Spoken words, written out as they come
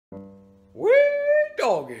Wee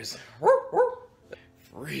doggies.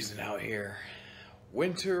 Freezing out here.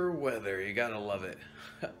 Winter weather, you gotta love it.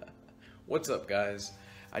 What's up, guys?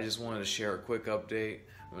 I just wanted to share a quick update.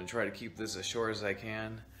 I'm gonna try to keep this as short as I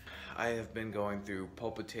can. I have been going through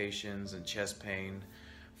palpitations and chest pain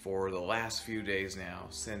for the last few days now,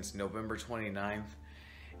 since November 29th,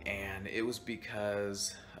 and it was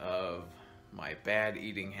because of my bad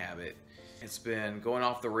eating habit. It's been going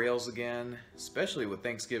off the rails again, especially with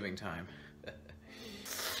Thanksgiving time.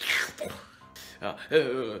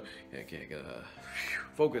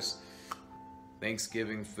 Focus.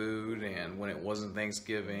 Thanksgiving food, and when it wasn't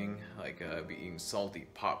Thanksgiving, like I'd be eating salty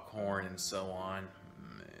popcorn and so on.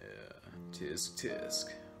 Tisk tisk.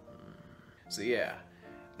 So yeah,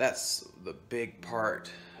 that's the big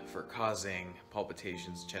part for causing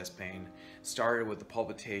palpitations, chest pain. Started with the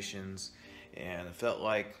palpitations, and it felt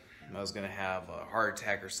like I was gonna have a heart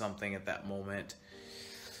attack or something at that moment.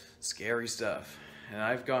 Scary stuff. And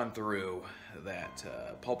I've gone through that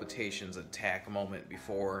palpitations attack moment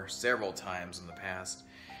before several times in the past.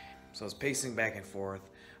 So I was pacing back and forth.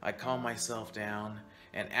 I calmed myself down,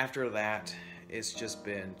 and after that, it's just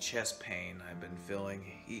been chest pain I've been feeling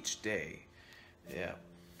each day. Yeah,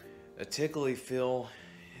 a tickly feel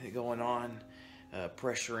going on, a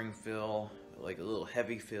pressuring feel, like a little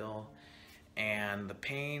heavy feel. And the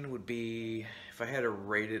pain would be, if I had to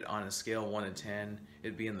rate it on a scale of 1 to 10,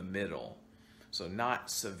 it'd be in the middle. So not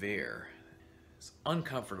severe. It's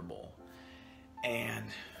uncomfortable. And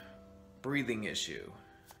breathing issue.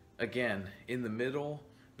 Again, in the middle,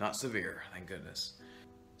 not severe, thank goodness.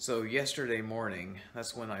 So yesterday morning,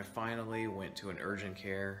 that's when I finally went to an urgent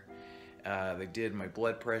care. They did my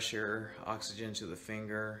blood pressure, oxygen to the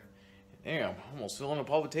finger. Damn, I'm almost feeling a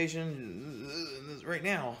palpitation right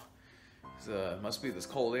now. Must be this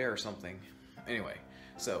cold air or something. Anyway,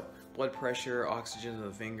 so blood pressure, oxygen to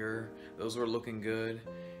the finger, those were looking good.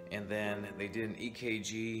 And then they did an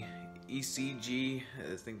ECG,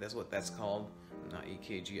 I think that's what that's called. Not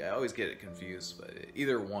EKG, I always get it confused, but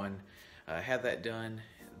either one. Had that done,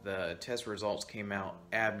 the test results came out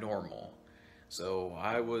abnormal. So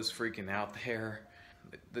I was freaking out there.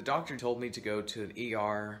 The doctor told me to go to an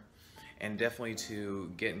ER and definitely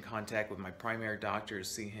to get in contact with my primary doctor to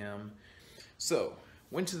see him. So,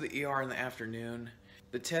 went to the ER in the afternoon.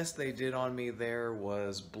 The test they did on me there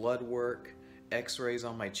was blood work, x-rays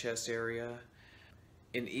on my chest area,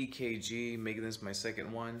 an EKG, making this my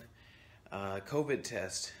second one, COVID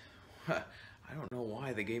test. I don't know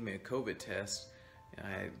why they gave me a COVID test.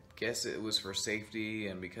 I guess it was for safety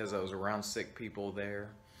and because I was around sick people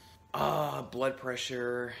there. Blood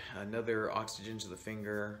pressure, another oxygen to the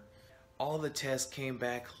finger. All the tests came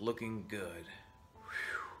back looking good.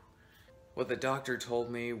 What the doctor told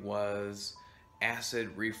me was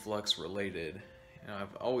acid reflux related.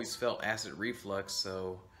 I've always felt acid reflux,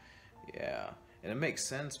 so yeah. And it makes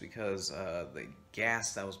sense because the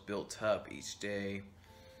gas that was built up each day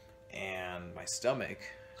and my stomach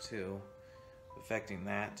too, affecting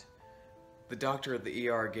that. The doctor at the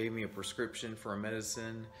ER gave me a prescription for a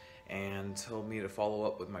medicine and told me to follow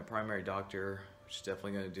up with my primary doctor, which is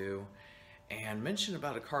definitely going to do. And mentioned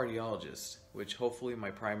about a cardiologist, which hopefully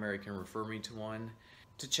my primary can refer me to one,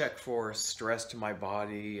 to check for stress to my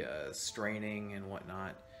body, straining and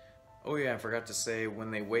whatnot. Oh yeah, I forgot to say,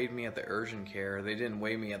 when they weighed me at the urgent care, they didn't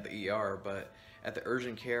weigh me at the ER, but at the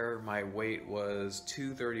urgent care, my weight was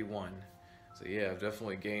 231. So yeah, I've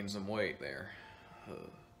definitely gained some weight there.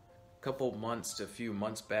 A couple months to a few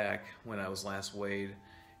months back, when I was last weighed,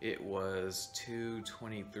 it was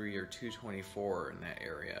 223 or 224 in that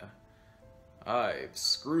area. I've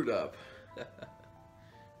screwed up.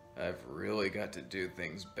 I've really got to do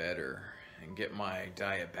things better and get my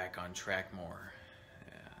diet back on track more.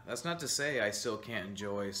 Yeah. That's not to say I still can't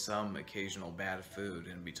enjoy some occasional bad food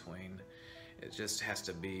in between. It just has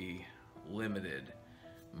to be limited,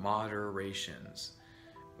 moderations,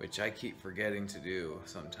 which I keep forgetting to do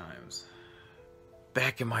sometimes.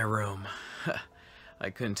 Back in my room.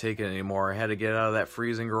 I couldn't take it anymore. I had to get out of that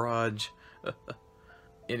freezing garage.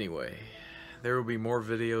 Anyway. There will be more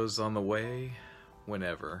videos on the way,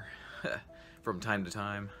 whenever, from time to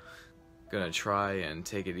time. Gonna try and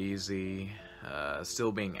take it easy,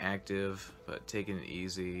 still being active, but taking it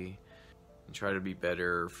easy, and try to be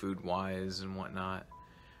better food-wise and whatnot.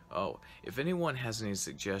 Oh, if anyone has any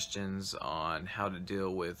suggestions on how to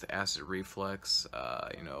deal with acid reflux,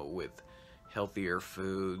 with healthier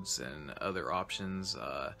foods and other options,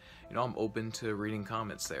 I'm open to reading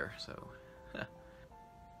comments there, so...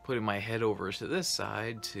 Putting my head over to this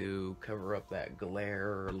side to cover up that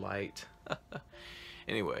glare or light.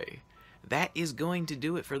 Anyway, that is going to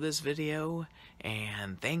do it for this video,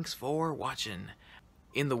 and thanks for watching.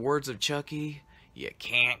 In the words of Chucky, you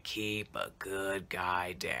can't keep a good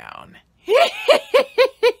guy down.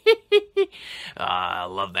 I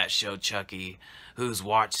love that show, Chucky. Who's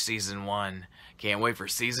watched season 1? Can't wait for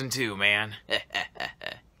season 2, man.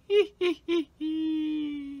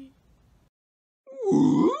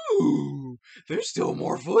 Ooh, there's still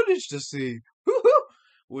more footage to see.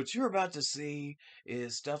 What you're about to see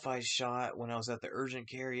is stuff I shot when I was at the urgent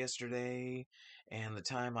care yesterday, and the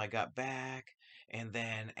time I got back, and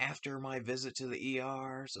then after my visit to the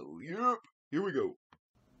ER. So, yep, here we go.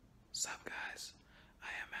 Sup, guys? I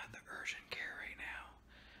am at the urgent care right now.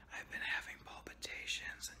 I've been having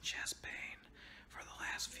palpitations and chest pain for the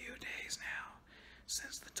last few days now,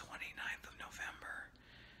 since the 29th of November.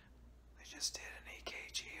 They just did an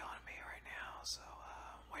EKG on me right now, so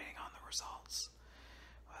I'm waiting on the results.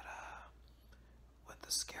 But with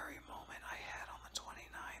the scary moment I had on the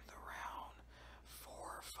 29th around 4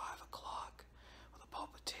 or 5 o'clock with the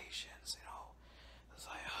palpitations, you know, it was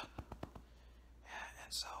like, yeah,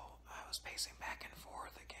 and so I was pacing back and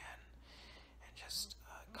forth again and just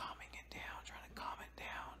calming it down, trying to calm it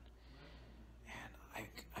down, and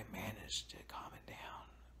I managed to calm it down,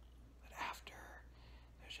 but after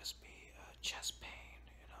there's just be chest pain,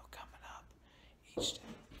 you know, coming up each day.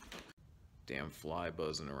 Damn fly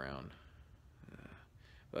buzzing around.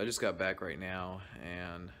 But I just got back right now,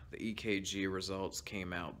 and the EKG results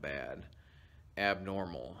came out bad.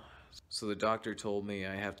 Abnormal. So the doctor told me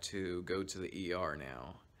I have to go to the ER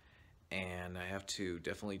now, and I have to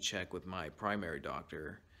definitely check with my primary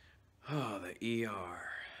doctor. Oh, the ER.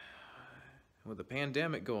 With the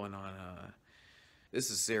pandemic going on, this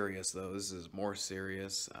is serious, though. This is more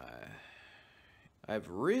serious. I've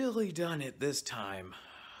really done it this time.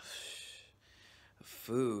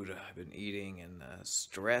 Food I've been eating and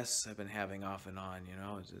stress I've been having off and on, you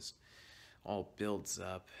know, it just all builds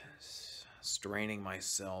up, straining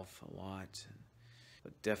myself a lot.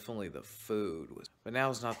 But definitely the food was. But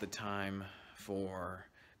now's not the time for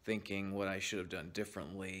thinking what I should have done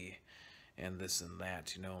differently and this and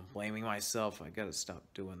that, you know, blaming myself. I gotta stop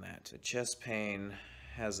doing that. The chest pain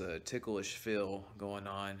has a ticklish feel going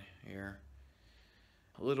on here.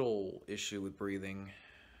 A little issue with breathing.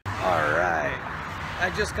 Alright,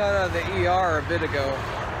 I just got out of the ER a bit ago.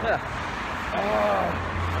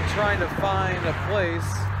 I'm trying to find a place,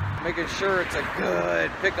 making sure it's a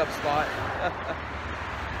good pickup spot.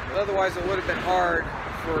 But otherwise it would have been hard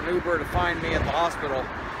for an Uber to find me at the hospital.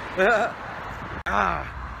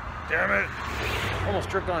 Damn it. Almost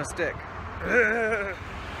tripped on a stick.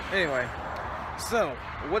 Anyway, so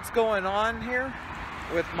what's going on here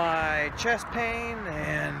with my chest pain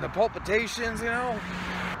and the palpitations, you know?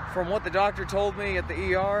 From what the doctor told me at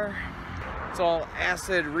the ER, it's all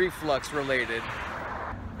acid reflux related.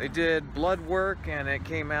 They did blood work and it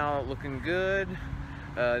came out looking good,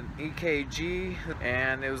 EKG,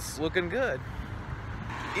 and it was looking good.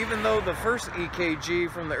 Even though the first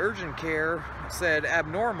EKG from the urgent care said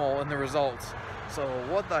abnormal in the results. So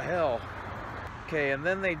what the hell? Okay, and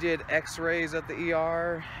then they did x-rays at the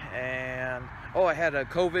ER, and oh, I had a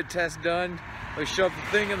COVID test done. They shoved the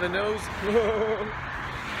thing in the nose.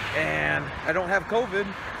 And I don't have COVID.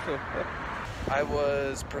 I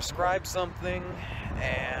was prescribed something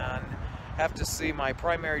and have to see my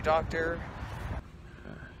primary doctor.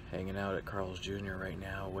 Hanging out at Carl's Jr. right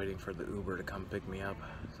now, waiting for the Uber to come pick me up.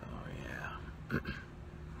 So yeah.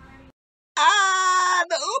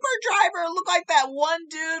 The Uber driver looked like that one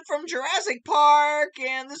dude from Jurassic Park,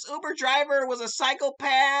 and this Uber driver was a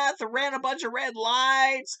psychopath, ran a bunch of red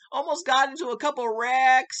lights, almost got into a couple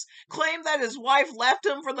wrecks, claimed that his wife left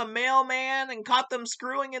him for the mailman and caught them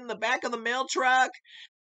screwing in the back of the mail truck,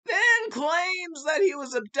 then claims that he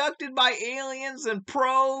was abducted by aliens and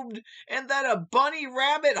probed, and that a bunny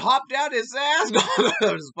rabbit hopped out his ass.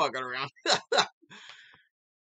 I'm just fucking around.